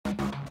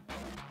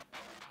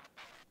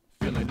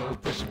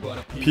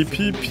Piep,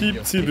 piep,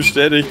 piep, Ziel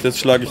bestätigt, jetzt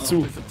schlage ich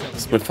zu.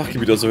 Das ist mein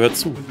Fachgebiet, also hört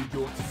zu.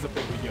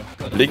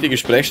 Legt ihr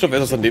Gesprächsstoff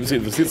etwas, an dem Sie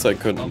interessiert sein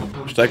könnten.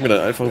 Steigt mit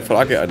einer einfachen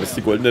Frage ein, das ist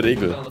die goldene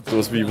Regel.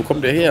 Sowas wie, wo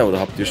kommt ihr her oder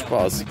habt ihr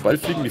Spaß?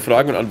 Bald fliegen die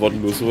Fragen und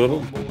Antworten nur so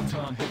herum.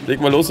 Leg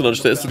mal los und dann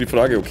stellst du die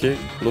Frage, okay?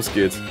 Los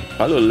geht's.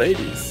 Hallo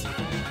Ladies.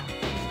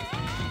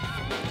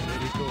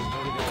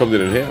 Wo kommt ihr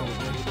denn her?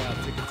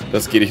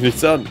 Das geht dich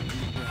nichts an.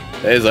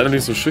 Ey, sei doch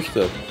nicht so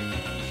schüchtern.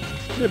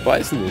 Wir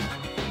beißen nicht.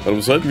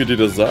 Warum sollten wir dir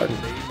das sagen?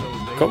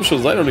 Komm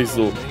schon, sei doch nicht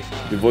so.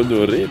 Wir wollen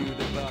nur reden.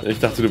 Ich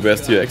dachte, du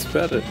wärst hier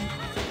Experte.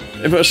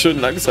 Immer schön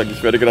langsam,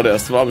 ich werde gerade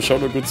erst warm, schau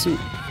nur gut zu.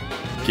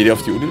 Geht ihr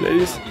auf die Uni,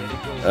 Ladies?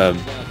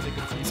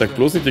 Sag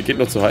bloß nicht, ihr geht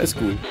noch zur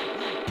Highschool.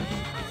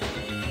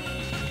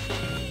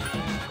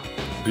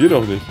 Wir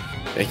doch nicht.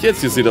 Echt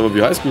jetzt? Ihr seht aber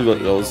wie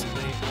Highschool aus.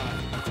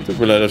 Tut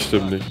mir leid, das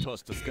stimmt nicht.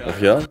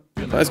 Ach ja?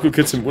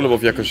 Highschool-Kids im Urlaub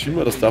auf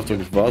Yakushima, das darf doch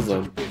nicht wahr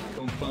sein.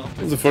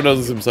 Unsere Freunde haben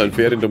uns in sein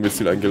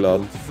Feriendomizil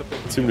eingeladen.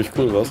 Ziemlich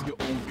cool, was?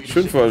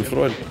 Schön für einen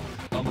Freund.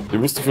 Wir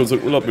mussten für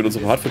unseren Urlaub mit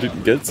unserem hart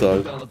verdienten Geld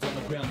zahlen.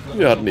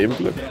 Wir hatten eben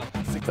Glück.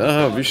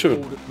 Aha, wie schön.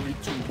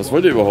 Was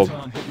wollt ihr überhaupt?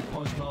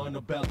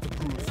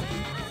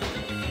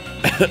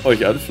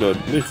 Euch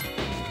anflirten, nichts.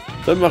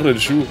 Dann machen wir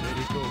den Schuh.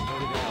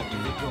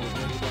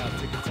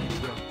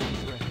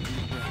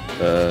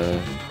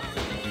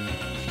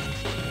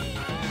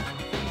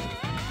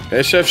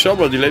 Hey Chef, schau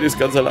mal, die Lady ist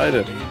ganz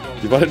alleine.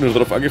 Die war halt nur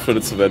darauf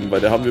angeflirtet zu werden, bei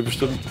der haben wir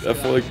bestimmt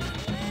Erfolg.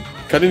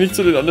 Kann ich nicht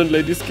zu den anderen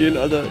Ladies gehen,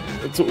 Alter?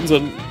 Zu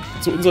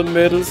unseren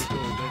Mädels?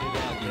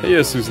 Hey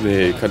ihr Süßen,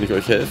 hey, kann ich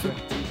euch helfen?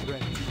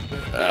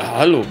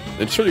 Hallo.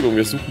 Entschuldigung,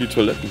 wir suchen die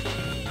Toiletten.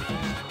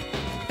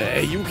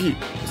 Hey Yuki,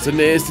 aus der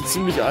Nähe ist die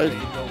ziemlich alt.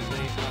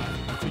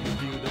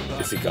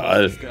 Ist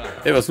egal.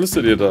 Hey, was wisst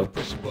ihr da?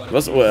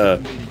 Was? Oh, ihr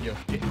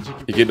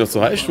geht noch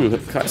zur Highschool?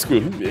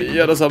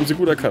 Ja, das haben sie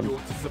gut erkannt.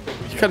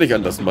 Ich kann nicht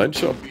anders, mein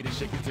Job.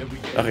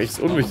 Ach, echt, ist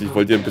unwichtig.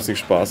 Wollt ihr ein bisschen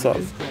Spaß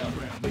haben?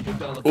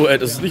 Oh,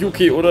 das ist nicht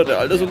okay, oder? Der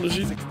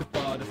Altersunterschied?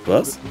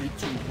 Was?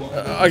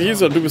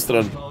 Agisa, du bist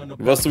dran.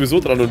 Du warst sowieso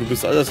dran und du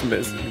bist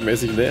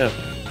altersmäßig näher.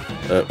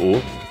 Oh,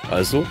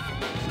 also?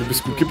 Du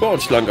bist gut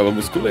gebaut, schlank, aber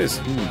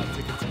muskulös.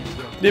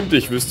 Nimm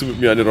dich, willst du mit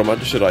mir eine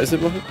romantische Reise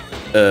machen?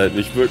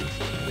 Nicht wirklich.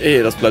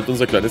 Ey, das bleibt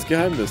unser kleines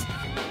Geheimnis.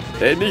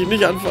 Ey,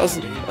 nicht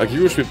anfassen.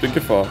 Akio schwebt in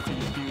Gefahr.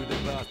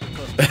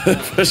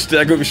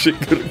 Verstärkung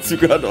schicken,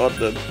 Rückzug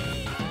anordnen.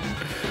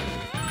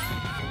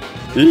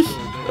 Ich?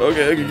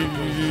 Okay.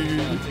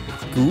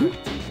 Gut?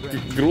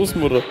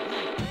 Großmutter.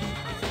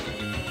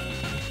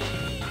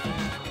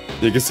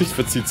 Ihr Gesicht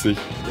verzieht sich.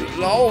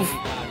 Lauf!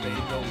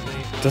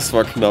 Das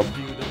war knapp.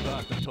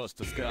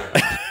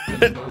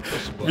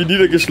 Wie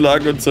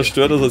niedergeschlagen und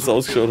zerstört das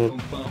ausgeschaut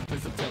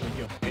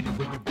hat.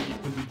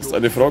 Ist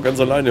eine Frau ganz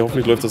alleine.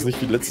 Hoffentlich läuft das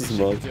nicht wie letztes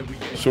Mal.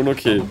 Schon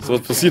okay.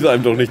 Sowas passiert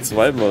einem doch nicht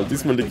zweimal.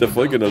 Diesmal liegt der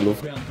Erfolg in der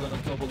Luft.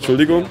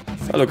 Entschuldigung?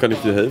 Hallo, kann ich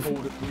dir helfen?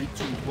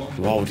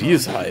 Wow, die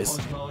ist heiß.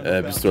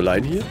 Bist du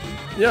allein hier?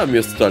 Ja, mir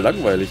ist total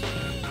langweilig.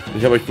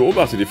 Ich habe euch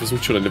beobachtet. Ihr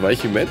versucht schon eine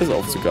weiche Mädels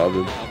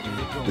aufzugabeln.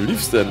 Wo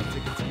lief's denn?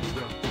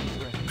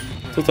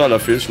 Totaler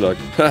Fehlschlag.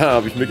 Haha,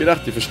 habe ich mir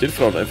gedacht. Die versteht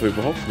Frauen einfach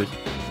überhaupt nicht.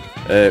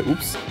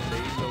 Ups.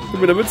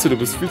 Guck mit der Mütze, du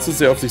bist viel zu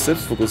sehr auf dich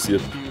selbst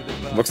fokussiert.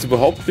 Du magst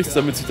überhaupt nichts,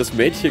 damit sich das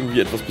Mädchen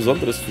irgendwie etwas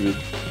Besonderes fühlt.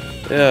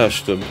 Ja,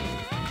 stimmt.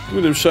 Du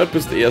in dem Shirt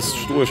bist eher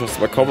stoisch, hast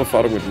aber kaum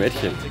Erfahrung mit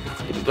Mädchen.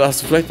 Da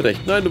hast du vielleicht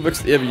recht. Nein, du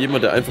wirkst eher wie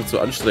jemand, der einfach zu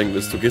anstrengend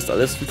ist. Du gehst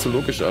alles viel zu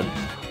logisch an.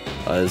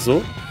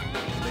 Also?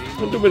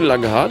 Und du mit den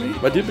langen Haaren?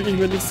 Bei dir bin ich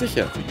mir nicht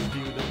sicher.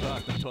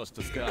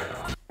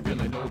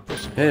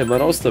 Hey, mal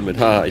raus damit.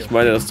 Haha, ich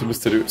meine, dass du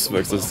mysteriös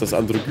wirkst. Das ist das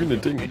androgyne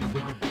Ding.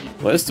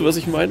 Weißt du, was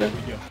ich meine?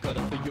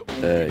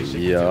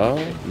 Ja,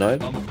 nein.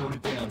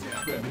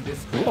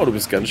 Wow, du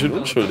bist ganz schön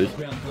unschuldig.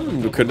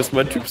 Du könntest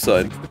mein Typ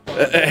sein.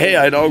 Hey,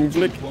 einen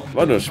Augenblick.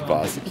 War nur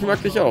Spaß. Ich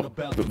mag dich auch.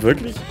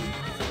 Wirklich?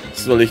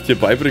 Soll ich dir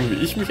beibringen,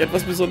 wie ich mich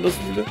etwas besonders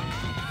fühle?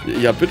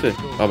 Ja, bitte.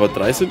 Aber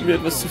 3 sind mir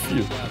etwas zu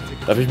viel.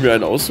 Darf ich mir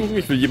einen aussuchen?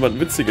 Ich will jemanden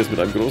Witziges mit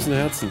einem großen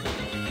Herzen.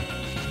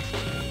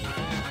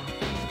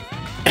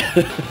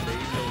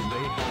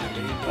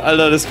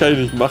 Alter, das kann ich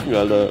nicht machen,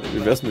 Alter.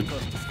 Wie wär's mit...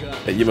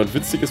 jemand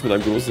Witziges mit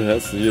einem großen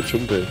Herzen. Hier,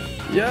 Chumpe.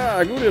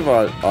 Ja, gute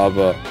Wahl.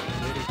 Aber...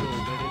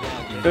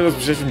 ja, das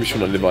beschäftigt mich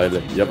schon eine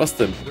Weile. Ja, was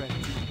denn?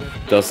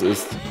 Das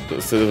ist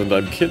von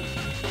deinem Kind.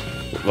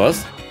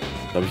 Was?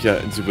 Habe ich ja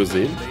ins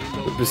Übersehen?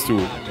 Bist du...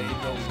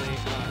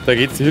 Da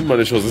geht's hin,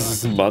 meine Chance. Das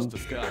ist ein Mann.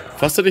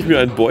 Fast hätte ich mir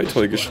einen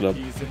Boy-Toy geschnappt.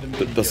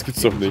 Das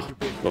gibt's doch nicht.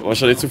 War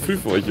wahrscheinlich zu früh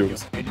für euch,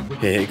 Jungs.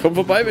 Hey, kommt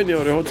vorbei, wenn ihr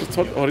eure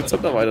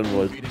Horizont erweitern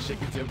wollt.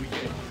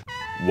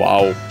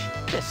 Wow.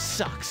 This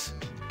sucks.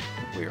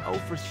 We're 0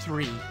 for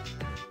 3.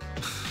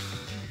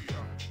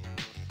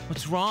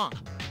 What's wrong?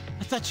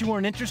 I thought you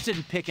weren't interested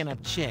in picking up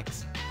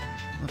chicks.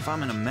 If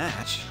I'm in a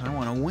match, I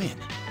want to win.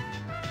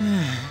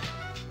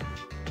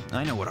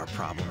 I know what our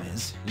problem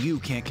is. You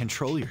can't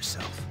control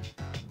yourself.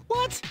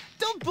 What?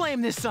 Don't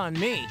blame this on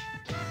me.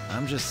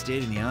 I'm just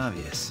stating the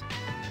obvious.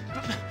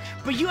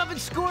 But you haven't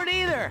scored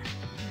either.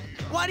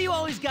 Why do you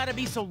always gotta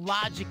be so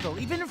logical,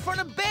 even in front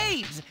of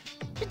babes?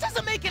 It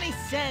doesn't make any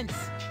sense.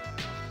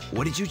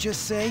 What did you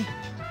just say?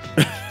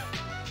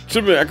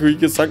 Stimme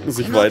sanken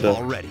sich Enough weiter.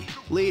 already.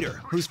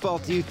 Leader, whose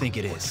fault do you think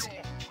it is?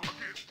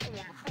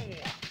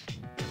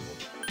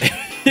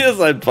 Ihr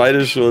seid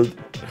beide schuld.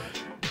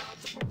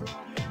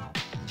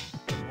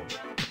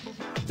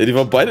 Ja, die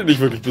waren beide nicht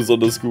wirklich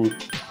besonders gut.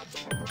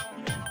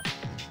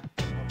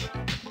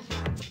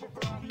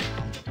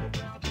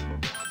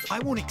 I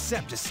won't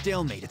accept a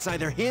stalemate. It's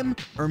either him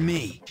or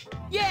me.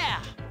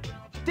 Yeah!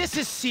 This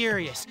is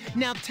serious.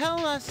 Now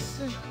tell us...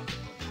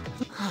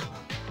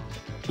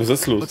 Was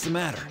ist los? What's the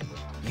matter?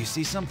 You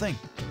see something?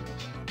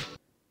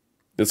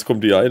 Jetzt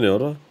kommt die eine,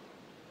 oder?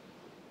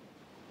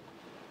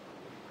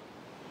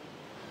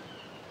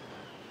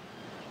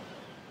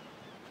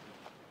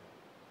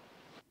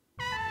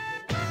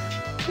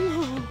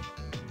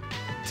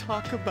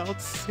 Talk about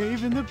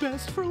saving the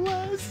best for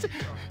last.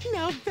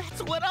 Now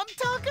that's what I'm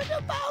talking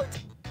about.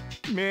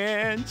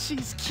 Man,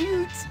 she's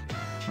cute.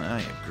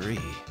 I agree.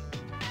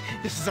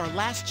 This is our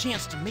last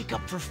chance to make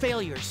up for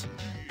failures.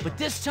 But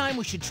this time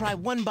we should try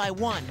one by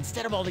one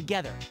instead of all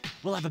together.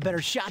 We'll have a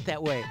better shot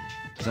that way.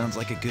 Sounds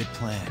like a good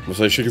plan.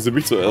 Wahrscheinlich schicken sie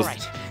mich zuerst.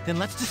 Alright, then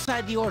let's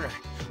decide the order.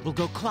 We'll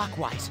go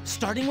clockwise,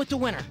 starting with the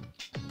winner.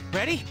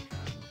 Ready?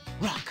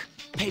 Rock,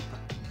 paper,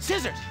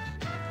 scissors.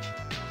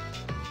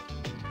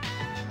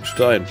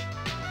 Stein.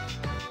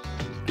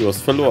 Du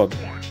hast verloren.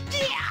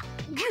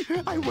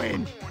 Yeah! I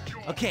win.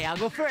 Okay, I'll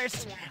go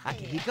first.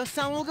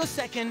 Akihiko-san will go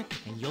second,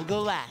 and you'll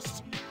go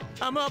last.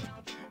 I'm up.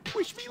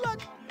 Wish me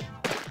luck.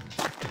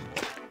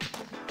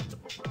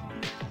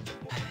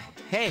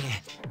 Hey,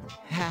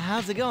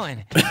 how's it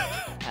going?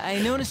 I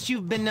noticed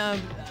you've been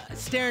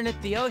staring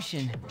at the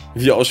ocean.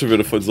 Wie er auch schon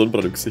wieder voll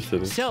Sonnenbrand im Gesicht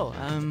hat. So,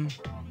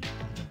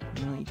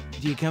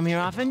 do you come here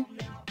often?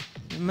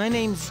 My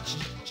name's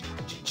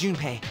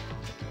Junpei.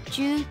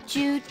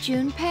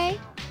 Junpei?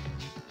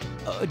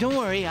 Oh, don't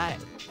worry, I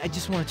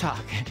just want to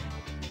talk.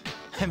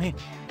 I mean,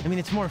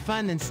 it's more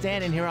fun than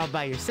standing here all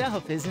by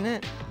yourself, isn't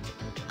it?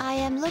 I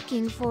am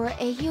looking for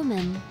a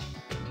human.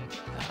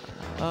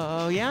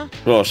 Oh, yeah?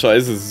 Oh,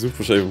 scheiße, sie sucht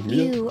wahrscheinlich mit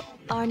mir. You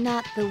are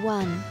not the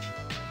one.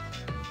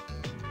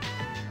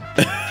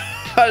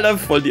 Alter,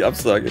 voll die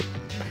Absage.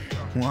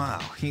 Wow,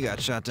 he got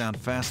shot down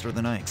faster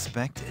than I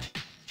expected.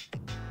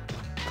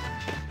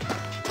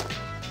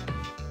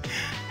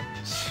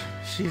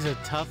 She's a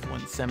tough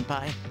one,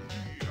 senpai.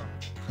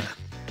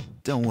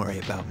 Don't worry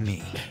about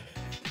me.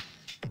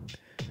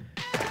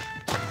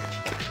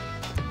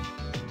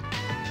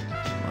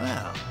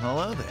 Well,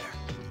 hello there.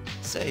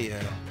 Say,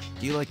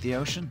 do you like the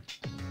ocean?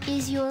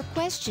 Is your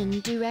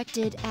question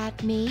directed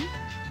at me?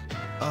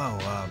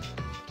 Oh,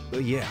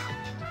 yeah.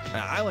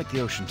 I like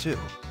the ocean too.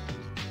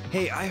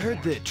 Hey, I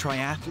heard that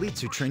triathletes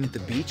who train at the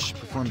beach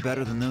perform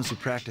better than those who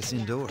practice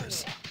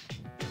indoors.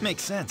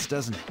 Makes sense,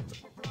 doesn't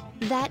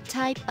it? That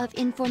type of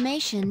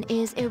information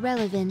is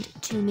irrelevant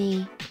to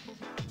me.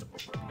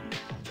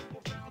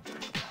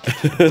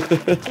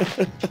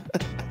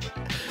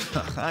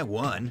 I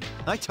won.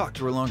 I talked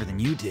to her longer than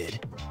you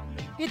did.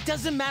 It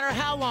doesn't matter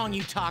how long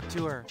you talk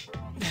to her.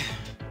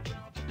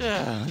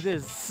 Ugh,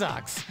 this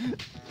sucks.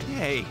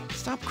 Hey,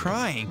 stop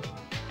crying.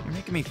 You're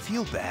making me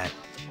feel bad.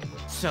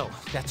 So,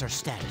 that's our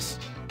status.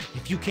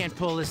 If you can't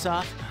pull this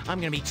off, I'm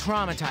gonna be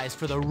traumatized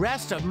for the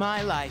rest of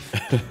my life.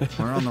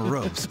 We're on the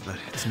ropes, but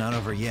it's not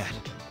over yet.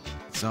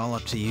 It's all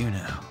up to you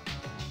now.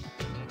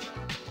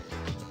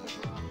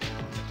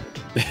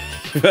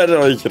 Ich werde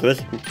euch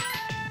rächen.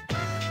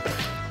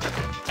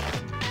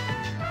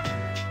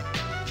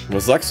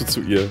 Was sagst du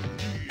zu ihr?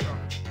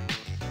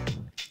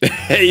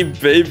 Hey,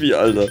 Baby,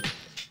 Alter.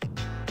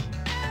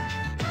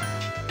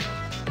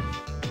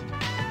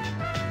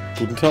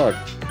 Guten Tag.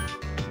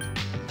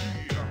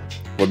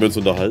 Wollen wir uns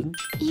unterhalten?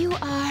 You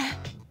are...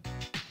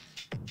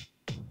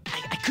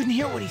 I couldn't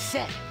hear what he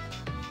said,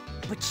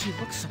 but she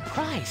looks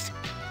surprised.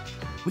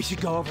 We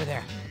should go over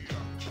there.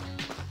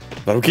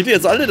 Warum geht ihr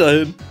jetzt alle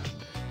dahin?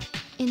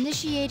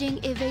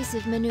 Initiating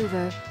evasive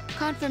maneuver.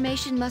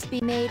 Confirmation must be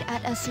made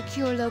at a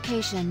secure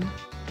location.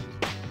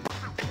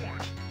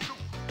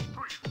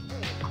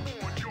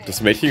 Das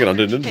Mädchen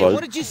rannte in den Hey, what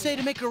Wald. did you say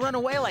to make her run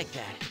away like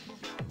that?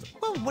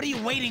 Well, what are you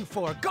waiting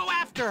for? Go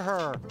after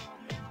her!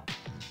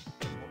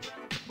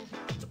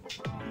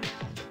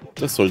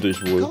 Das sollte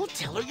ich wohl. Go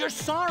tell her you're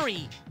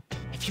sorry.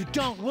 If you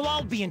don't, we'll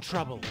all be in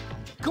trouble.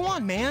 Go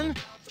on, man.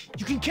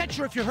 You can catch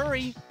her if you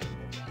hurry.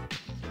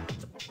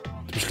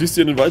 Du beschließt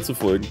ihr in den Wald zu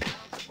folgen.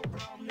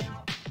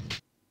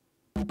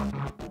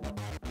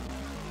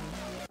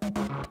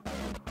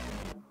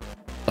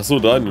 Ach so,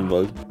 da in den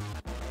Wald.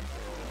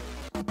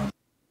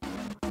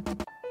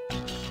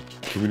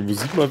 Können wir die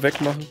Musik mal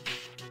wegmachen?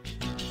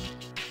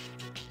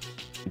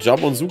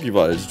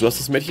 Jamonsuki-Wald. Du hast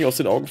das Mädchen aus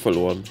den Augen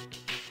verloren.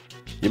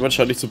 Jemand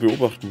scheint dich zu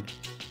beobachten.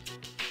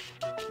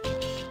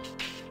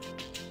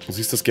 Du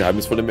siehst das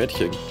geheimnisvolle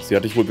Mädchen. Sie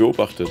hat dich wohl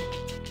beobachtet.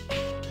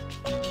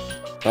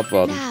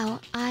 Abwarten. Now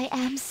I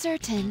am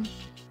certain.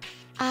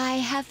 I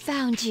have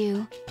found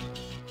you.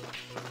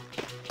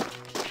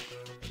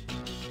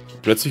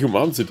 Plötzlich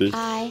umarmt sie dich.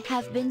 I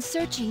have been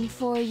searching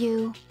for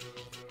you.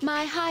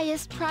 My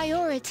highest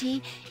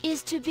priority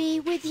is to be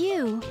with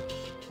you.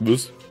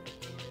 Was?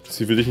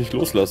 Sie will dich nicht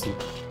loslassen.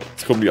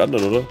 Jetzt kommen die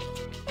anderen, oder?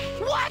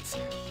 What?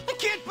 I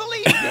can't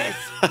believe this!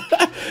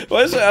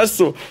 Weißt du, erst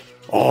so,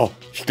 oh,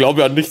 ich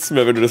glaube an nichts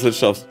mehr, wenn du das nicht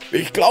schaffst.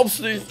 Ich glaub's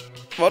nicht.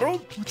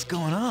 Warum? What's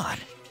going on?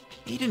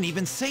 He didn't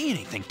even say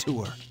anything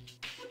to her.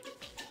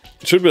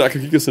 Schön, mit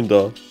Akagikis sind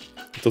da.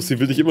 Doch sie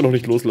will dich immer noch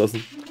nicht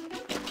loslassen.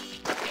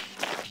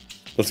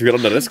 Lass mich gerade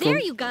an der Rest kommen.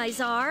 There you guys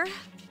are.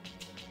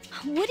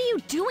 What are you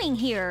doing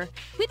here?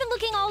 We've been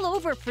looking all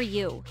over for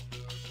you.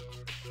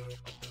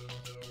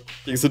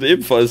 Die sind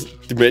ebenfalls,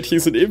 die Mädchen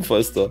sind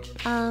ebenfalls da.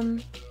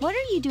 What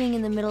are you doing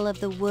in the middle of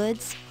the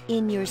woods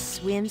in your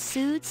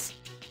swimsuits?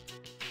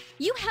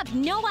 You have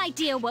no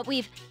idea what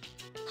we've...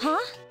 Huh?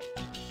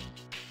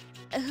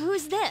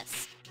 Who's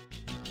this?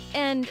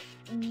 And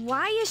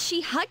why is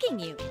she hugging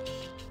you?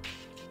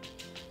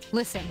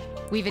 Listen,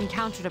 we've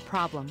encountered a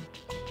problem.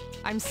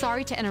 I'm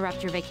sorry to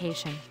interrupt your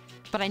vacation,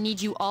 but I need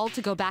you all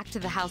to go back to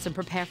the house and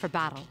prepare for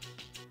battle.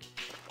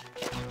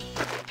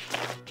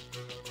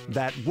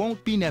 That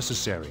won't be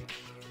necessary.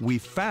 We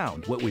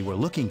found what we were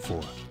looking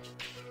for.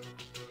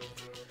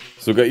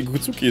 Sogar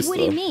Ikutsuki ist What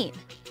do you da. mean?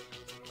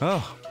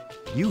 Oh,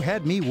 you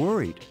had me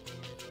worried.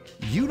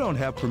 You don't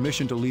have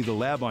permission to leave the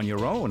lab on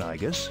your own, I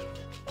guess.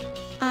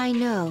 I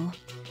know.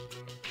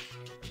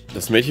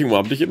 Das Mädchen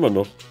umarmt dich immer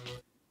noch.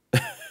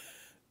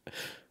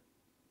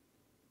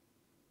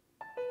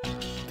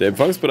 Der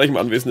Empfangsbereich im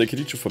Anwesen der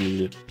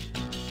Kenichi-Familie.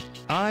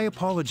 I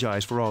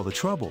apologize for all the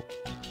trouble.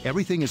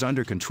 Everything is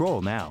under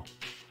control now.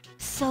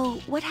 So,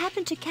 what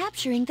happened to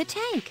capturing the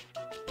tank?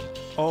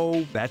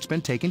 Oh, that's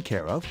been taken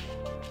care of.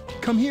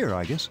 Come here,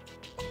 I guess.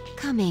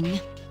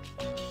 Coming.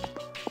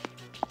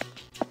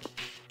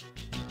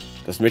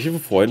 Das Mädchen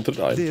von vorhin tritt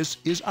ein. This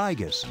is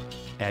Aigis.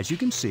 As you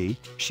can see,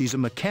 she's a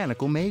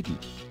mechanical maiden.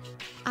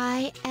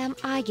 I am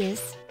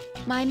Aegis.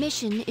 My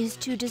mission is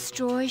to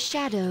destroy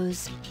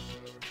shadows.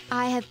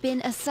 I have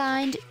been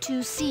assigned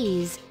to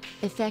seize,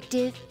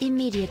 effective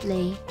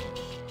immediately.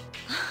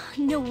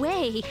 No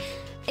way.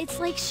 It's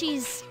like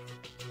she's...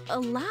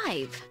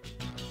 alive.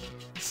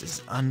 This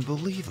is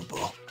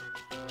unbelievable.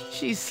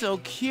 She's so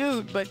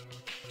cute, but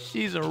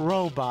she's a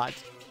robot.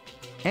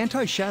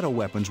 Anti-shadow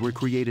weapons were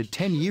created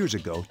 10 years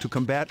ago to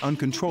combat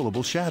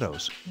uncontrollable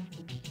shadows.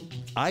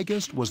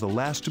 Aigis was the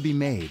last to be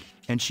made,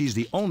 and she's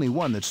the only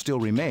one that still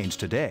remains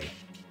today.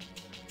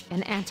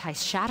 An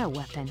anti-shadow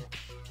weapon.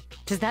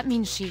 Does that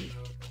mean she...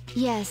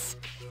 Yes,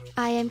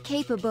 I am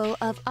capable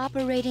of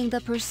operating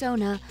the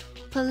persona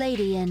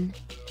Palladian.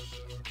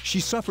 She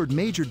suffered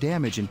major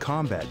damage in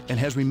combat and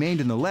has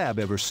remained in the lab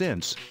ever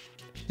since.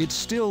 It's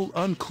still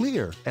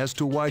unclear as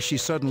to why she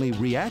suddenly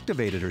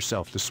reactivated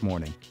herself this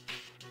morning.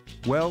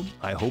 Well,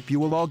 I hope you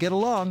will all get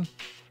along.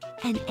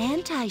 An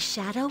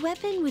anti-shadow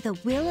weapon with a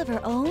will of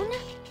her own?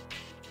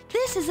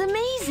 This is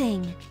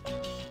amazing!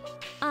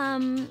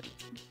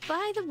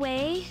 By the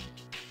way,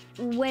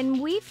 when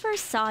we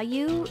first saw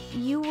you,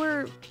 you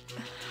were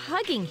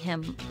hugging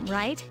him,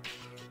 right?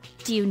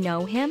 Do you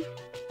know him?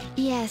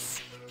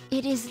 Yes,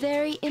 it is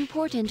very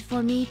important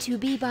for me to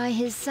be by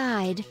his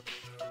side.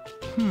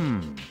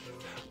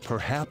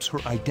 Perhaps her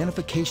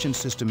identification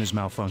system is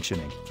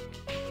malfunctioning.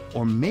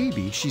 Or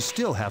maybe she's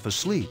still half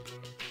asleep.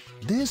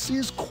 This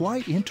is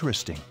quite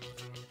interesting.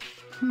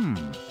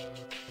 I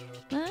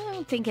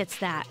don't think it's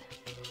that.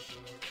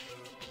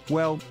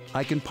 Well,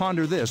 I can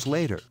ponder this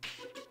later.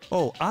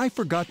 Oh, I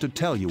forgot to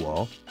tell you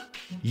all.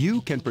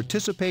 You can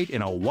participate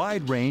in a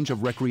wide range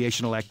of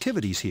recreational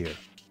activities here.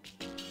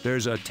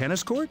 There's a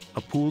tennis court,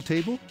 a pool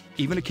table,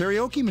 even a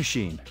karaoke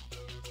machine.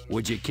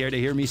 Would you care to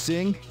hear me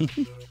sing?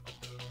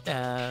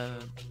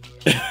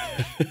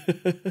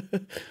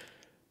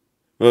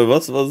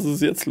 Was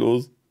ist jetzt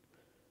los?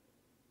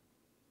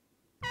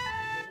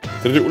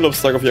 Dritter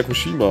Urlaubstag auf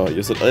Yakushima.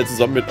 Ihr seid alle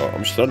zusammen mit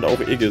am Strand, auch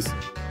Aegis.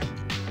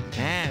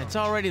 Man, it's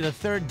already the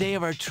third day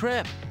of our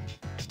trip.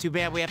 It's too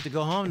bad we have to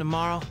go home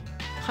tomorrow.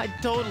 I'd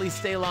totally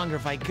stay longer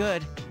if I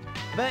could.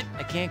 But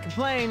I can't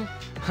complain.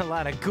 A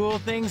lot of cool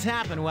things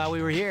happened while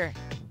we were here.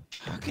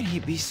 How can he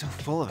be so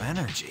full of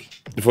energy?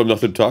 Vor allem nach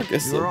dem Tag We were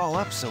gestern. all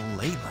up so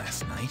late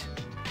last night.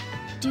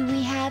 Do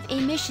we have a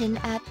mission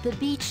at the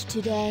beach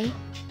today?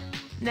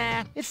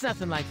 Nah, it's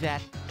nothing like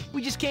that.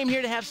 We just came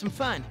here to have some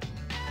fun.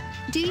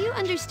 Do you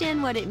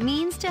understand what it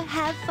means to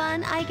have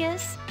fun, I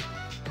guess?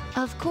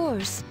 Of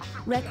course.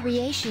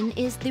 Recreation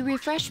is the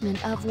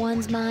refreshment of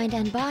one's mind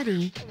and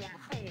body.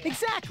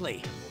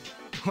 Exactly.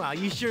 Wow,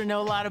 you sure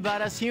know a lot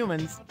about us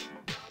humans.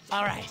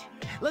 All right,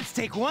 let's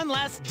take one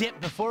last dip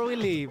before we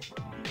leave.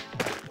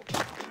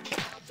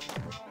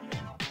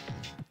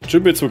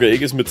 Junpei zog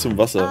Aegis mit zum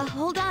Wasser.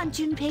 Hold on,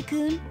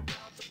 Junpei-kun.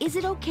 Is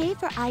it okay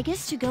for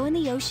Aigis to go in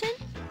the ocean?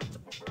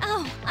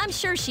 Oh, I'm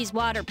sure she's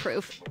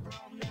waterproof.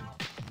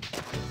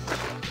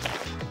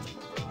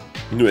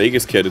 Nur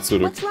Aegis kehrte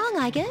zurück. What's wrong,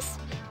 Aigis?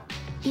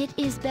 It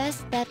is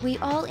best that we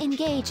all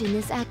engage in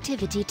this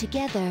activity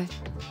together.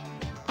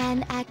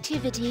 An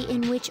activity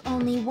in which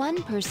only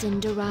one person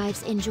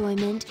derives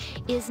enjoyment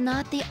is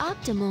not the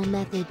optimal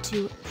method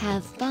to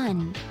have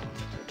fun.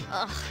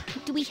 Ugh,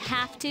 do we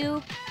have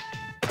to?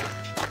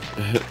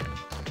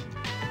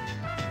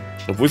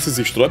 Obwohl sie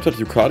sich sträubt, hat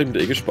Yukari mit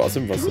der Ecke Spaß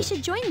im Wasser. We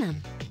should join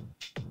them.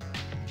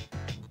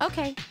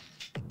 Okay.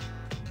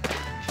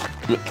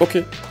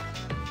 Okay.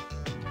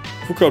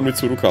 Fuka und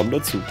Mitsuru kamen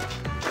dazu.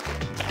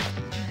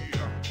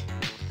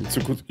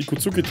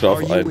 Ikutsuki traf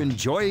Are you ein.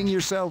 enjoying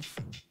yourself?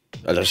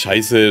 Alter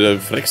Scheiße, da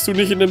freckst du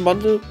nicht in den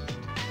Mantel?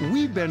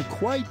 We've been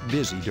quite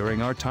busy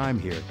during our time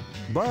here,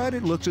 but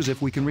it looks as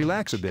if we can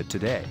relax a bit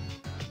today.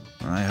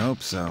 I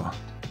hope so.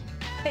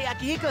 Hey,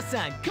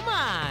 Akihiko-san, come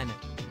on!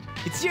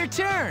 It's your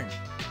turn!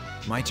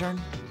 My turn?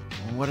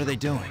 What are they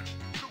doing?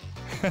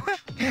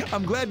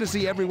 I'm glad to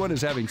see everyone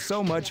is having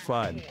so much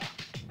fun.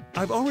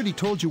 I've already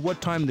told you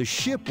what time the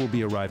ship will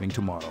be arriving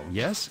tomorrow,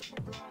 yes?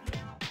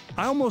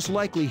 I'll most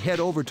likely head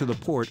over to the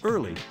port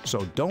early,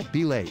 so don't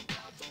be late.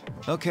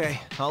 Okay,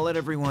 I'll let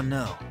everyone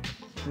know.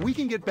 We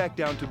can get back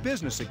down to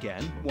business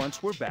again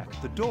once we're back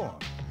at the dorm.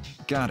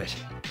 Got it.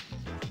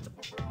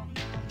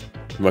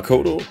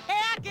 Makoto. Hey,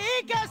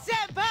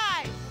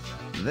 Akihiko-senpai!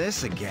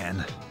 This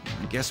again?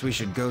 I guess we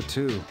should go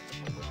too.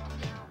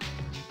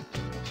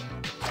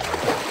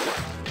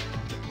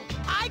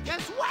 I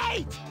just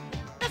wait!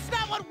 That's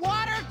not what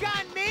water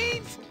gun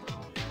means!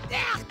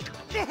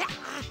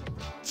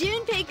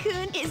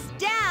 Junpei-kun is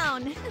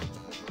down!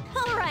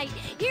 Alright,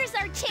 here's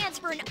our chance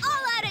for an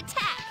all-out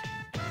attack!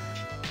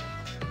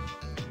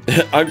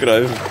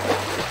 Angreifen.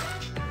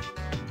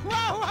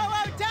 Whoa,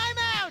 time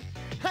out!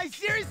 I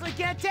seriously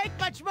can't take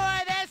much more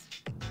of this!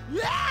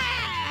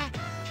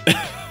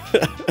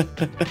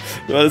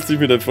 Du hattest dich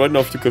mit deinen Freunden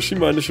auf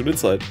Yakushima eine schöne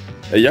Zeit.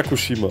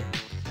 Yakushima.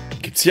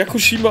 Gibt's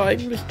Yakushima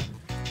eigentlich?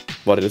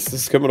 Warte,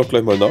 das können wir doch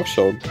gleich mal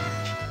nachschauen.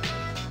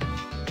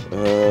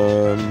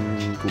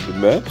 Google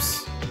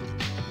Maps.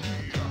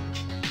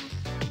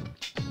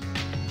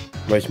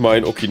 Weil ich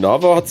meine,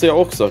 Okinawa hat sie ja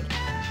auch gesagt.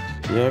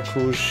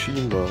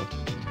 Yakushima.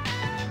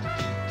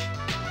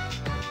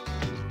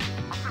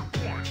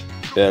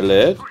 Er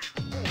lädt.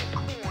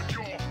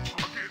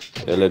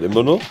 Er lädt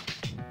immer noch.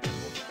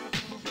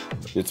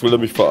 Jetzt will er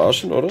mich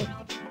verarschen, oder?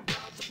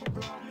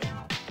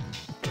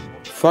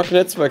 Fuck,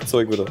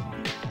 Netzwerkzeug wieder.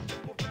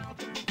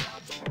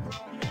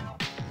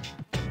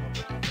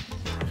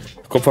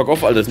 Komm, fuck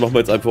off, Alter. Das machen wir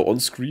jetzt einfach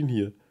on-screen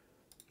hier.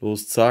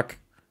 Los, zack.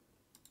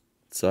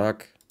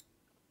 Zack.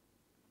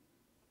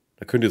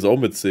 Da könnt ihr es auch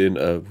mitsehen.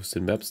 Wo ist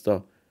denn Maps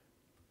da?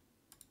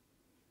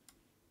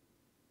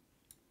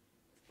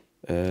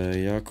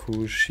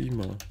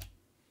 Yakushima.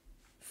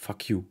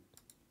 Fuck you.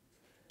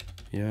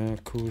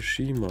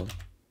 Yakushima.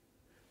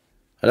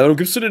 Alter, warum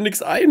gibst du denn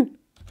nichts ein?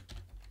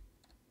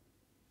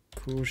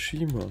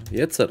 Yakushima.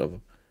 Jetzt halt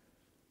aber.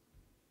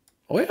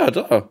 Oh ja,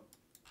 da.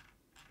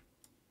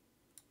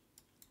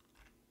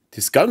 Die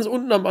ist ganz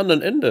unten am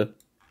anderen Ende.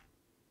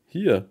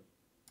 Hier.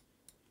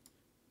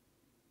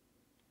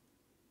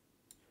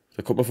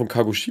 Da kommt man von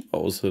Kagoshima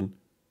aus hin.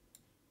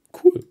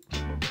 Cool.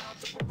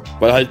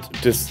 Weil halt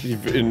das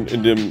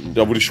in dem,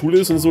 da wo die Schule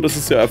ist und so, das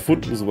ist ja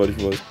erfunden, soweit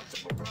ich weiß.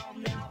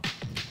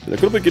 In der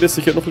Gruppe geht es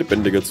sicher noch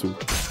lebendiger zu.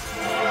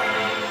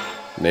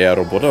 Naja,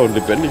 Roboter und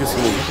lebendig ist so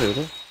eine Sache,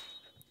 oder?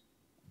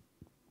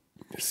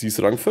 Sie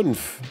ist Rang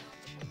 5.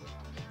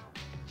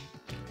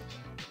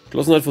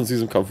 Geschlossenheit von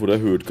diesem Kampf wurde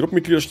erhöht.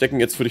 Gruppenmitglieder stecken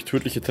jetzt für dich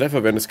tödliche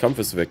Treffer während des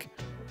Kampfes weg.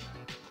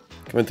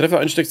 Wenn du einen Treffer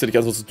einsteckst, der dich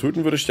ansonsten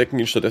töten würde, stecken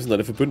ihn stattdessen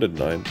deine Verbündeten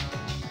ein.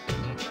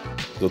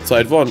 So,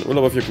 Zeit worden.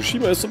 Urlaub auf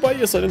Yakushima ist vorbei,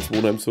 ihr seid ins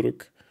Wohnheim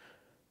zurück.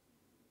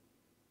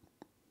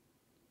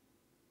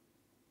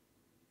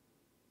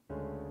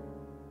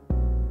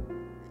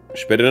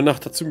 Später in der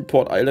Nacht hat zum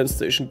Port Island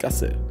Station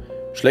Gasse.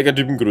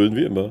 Schlägertypen grölen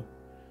wie immer.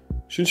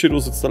 Shinshiro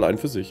sitzt allein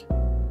für sich.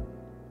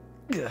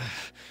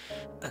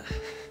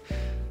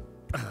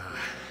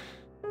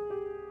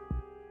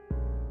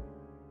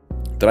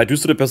 Drei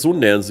düstere Personen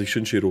nähern sich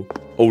Shinshiro.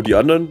 Oh, die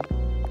anderen?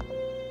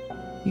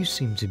 You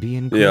seem to be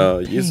in great Ja,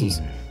 pain.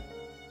 Jesus.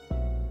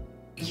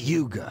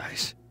 You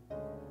guys.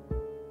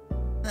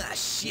 Ah,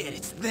 shit,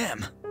 it's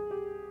them.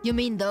 You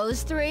mean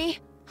those three?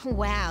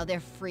 Wow, they're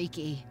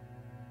freaky.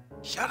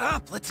 Shut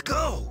up, let's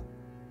go.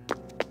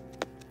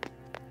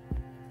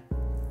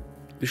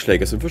 Die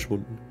Schläger sind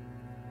verschwunden.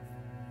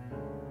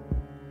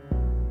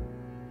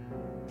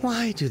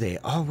 Why do they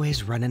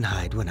always run and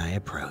hide when I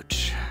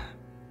approach?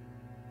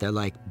 They're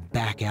like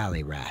back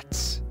alley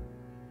rats.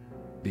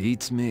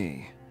 Beats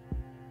me.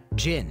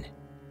 Jin,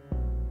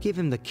 give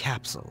him the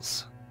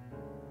capsules.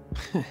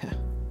 Die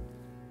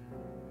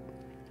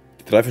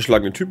drei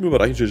verschlagenen Typen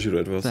überreichen Shinshiro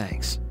etwas.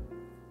 Thanks.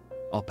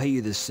 I'll pay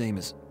you the same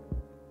as...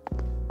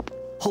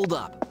 Hold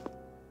up.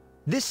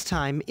 This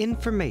time,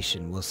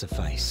 information will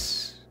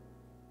suffice.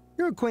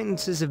 Your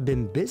acquaintances have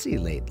been busy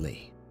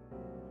lately.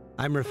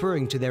 I'm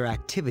referring to their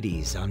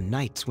activities on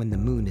nights when the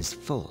moon is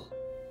full.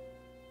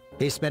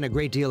 They spend a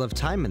great deal of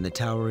time in the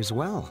tower as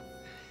well.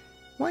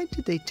 Why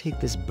did they take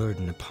this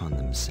burden upon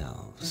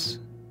themselves?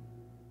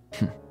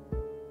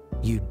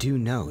 You do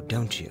know,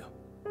 don't you?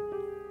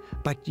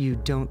 But you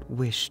don't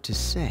wish to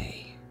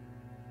say.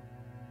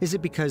 Is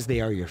it because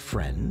they are your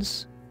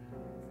friends?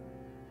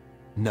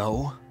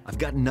 No, I've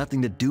got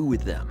nothing to do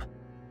with them.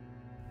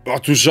 Ach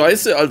du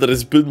Scheiße, Alter,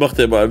 das Bild macht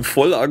ja immer einem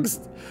voll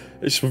Angst.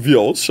 Echt schon wie er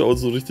ausschaut,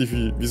 so richtig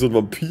wie so ein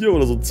Vampir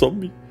oder so ein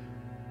Zombie.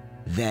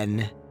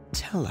 Then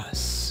tell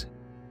us.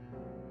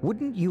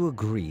 Wouldn't you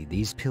agree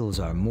these pills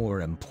are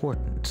more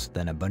important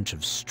than a bunch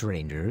of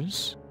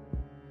strangers?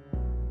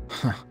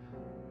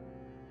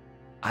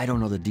 I don't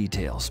know the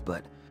details,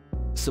 but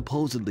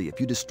supposedly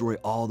if you destroy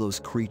all those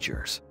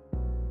creatures,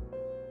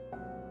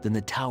 then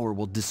the tower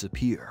will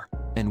disappear,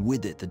 and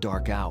with it the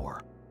Dark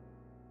Hour.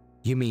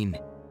 You mean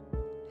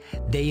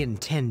they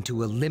intend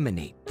to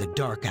eliminate the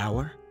Dark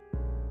Hour?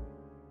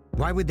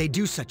 Why would they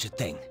do such a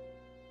thing?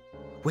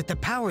 With the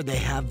power they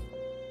have...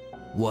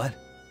 What?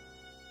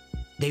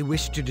 They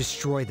wish to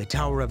destroy the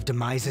Tower of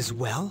Demise as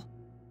well?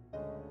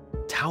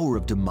 Tower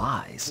of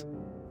Demise?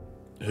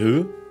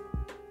 Hä?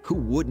 Who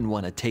wouldn't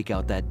want to take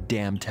out that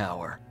damn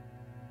tower?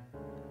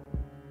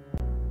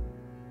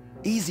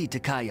 Easy,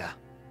 Takaya.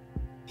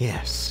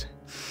 Yes.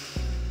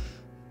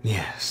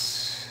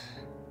 Yes.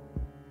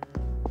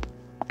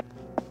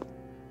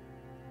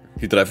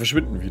 Die drei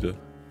verschwinden wieder.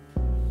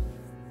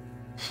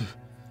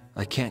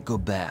 I can't go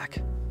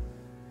back.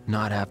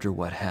 Not after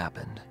what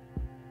happened.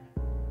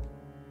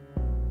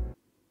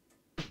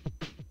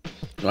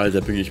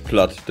 Alter, bin ich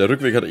platt. Der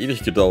Rückweg hat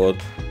ewig gedauert.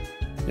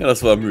 Ja,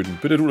 das war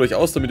ermüdend. Bitte ruht euch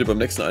aus, damit ihr beim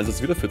nächsten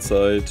Einsatz wieder fit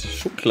seid.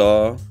 Schon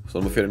klar.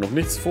 Sollen wir fertig noch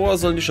nichts vor,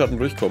 sollen die Schatten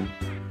durchkommen.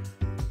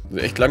 Das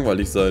wird echt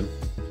langweilig sein.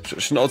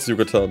 Schnauze,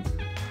 Yucatan.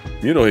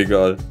 Mir doch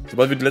egal.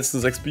 Sobald wir die letzten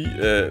 6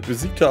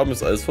 besiegt haben,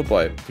 ist alles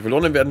vorbei. Die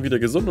Verlorenen werden wieder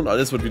gesund und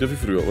alles wird wieder wie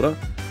früher, oder?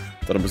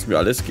 Darum müssen wir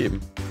alles geben.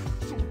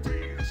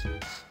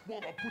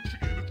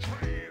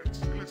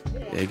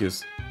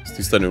 Aegis, ist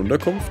dies deine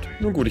Unterkunft?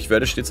 Nun gut, ich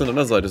werde stets an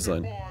deiner Seite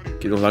sein.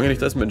 Geht noch lange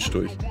nicht als Mensch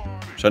durch.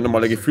 Scheint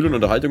normale Gefühle und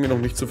Unterhaltungen noch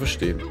nicht zu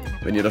verstehen.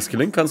 Wenn dir das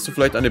gelingt, kannst du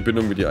vielleicht eine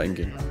Bindung mit ihr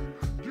eingehen.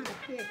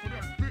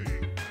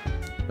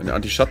 Eine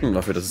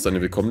Anti-Schattenwaffe, das ist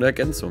eine willkommene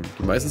Ergänzung.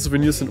 Die meisten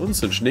Souvenirs sind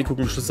Unsinn.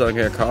 Schneekugeln,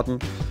 Schlüsselanhänger, Karten.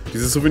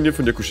 Dieses Souvenir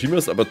von Yakushima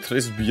ist aber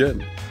très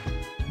bien.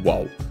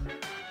 Wow.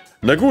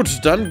 Na gut,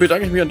 dann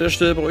bedanke ich mich an der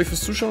Stelle bei euch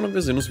fürs Zuschauen und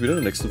wir sehen uns wieder in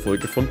der nächsten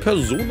Folge von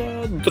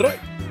Persona 3.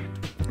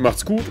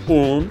 Macht's gut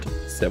und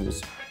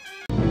Servus.